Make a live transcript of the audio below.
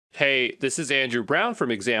Hey, this is Andrew Brown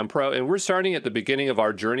from Exam Pro, and we're starting at the beginning of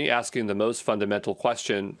our journey asking the most fundamental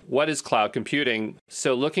question: what is cloud computing?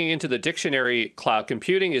 So looking into the dictionary, cloud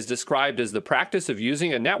computing is described as the practice of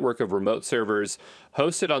using a network of remote servers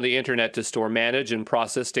hosted on the internet to store, manage, and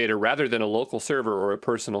process data rather than a local server or a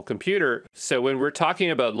personal computer. So when we're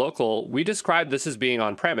talking about local, we describe this as being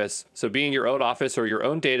on-premise, so being your own office or your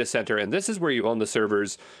own data center, and this is where you own the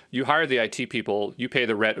servers, you hire the IT people, you pay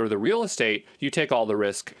the rent or the real estate, you take all the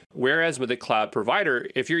risk. Whereas with a cloud provider,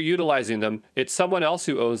 if you're utilizing them, it's someone else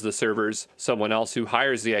who owns the servers, someone else who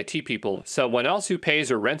hires the IT people, someone else who pays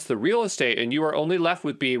or rents the real estate, and you are only left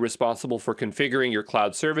with being responsible for configuring your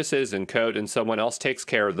cloud services and code, and someone else takes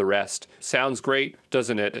care of the rest. Sounds great,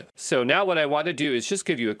 doesn't it? So now what I want to do is just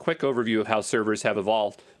give you a quick overview of how servers have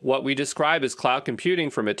evolved, what we describe as cloud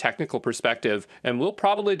computing from a technical perspective, and we'll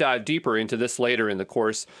probably dive deeper into this later in the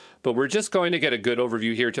course, but we're just going to get a good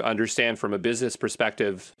overview here to understand from a business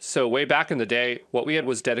perspective. So way back in the day, what we had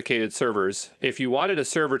was dedicated servers. If you wanted a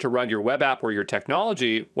server to run your web app or your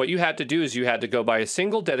technology, what you had to do is you had to go buy a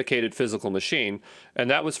single dedicated physical machine, and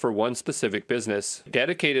that was for one specific business.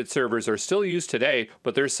 Dedicated servers are still used today,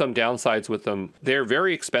 but there's some downsides with them. They're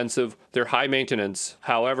very expensive, they're high maintenance.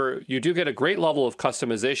 However, you do get a great level of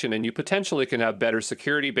customization, and you potentially can have better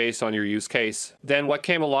security based on your use case. Then what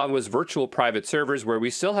came along was virtual private servers, where we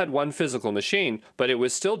still had one physical machine, but it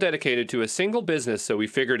was still dedicated to a single business, so we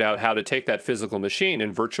figured out how to take that physical machine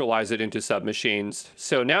and virtualize it into submachines.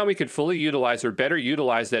 So now we could fully utilize or better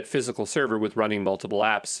utilize that physical server with running multiple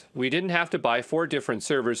apps. We didn't have to buy 4 different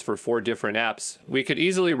servers for 4 different apps. We could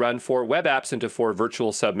easily run 4 web apps into 4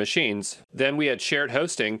 virtual submachines. Then we had shared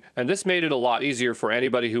hosting, and this made it a lot easier for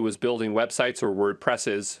anybody who was building websites or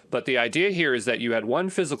WordPresses. But the idea here is that you had one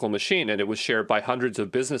physical machine and it was shared by hundreds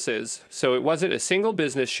of businesses. So it wasn't a single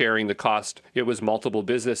business sharing the cost, it was multiple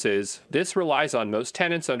businesses. This relies on most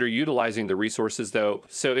tenants underutilizing the resources though.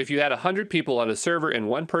 So if you had 100 people on a server and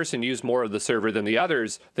one person used more of the server than the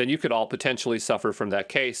others, then you could all potentially suffer from that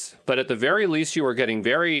case. But at the very least, you are getting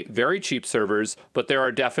very, very cheap servers, but there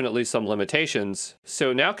are definitely some limitations.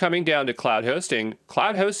 So now coming down to cloud hosting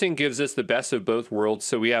gives us the best of both worlds.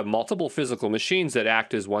 So we have multiple physical machines that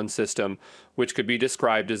act as one system, which could be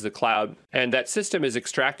described as the cloud. And that system is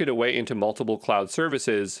extracted away into multiple cloud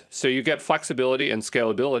services. So you get flexibility and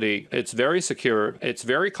scalability. It's very secure, it's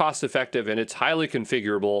very cost effective, and it's highly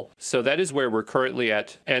configurable. So that is where we're currently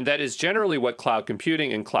at. And that is generally what cloud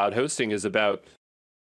computing and cloud hosting is about.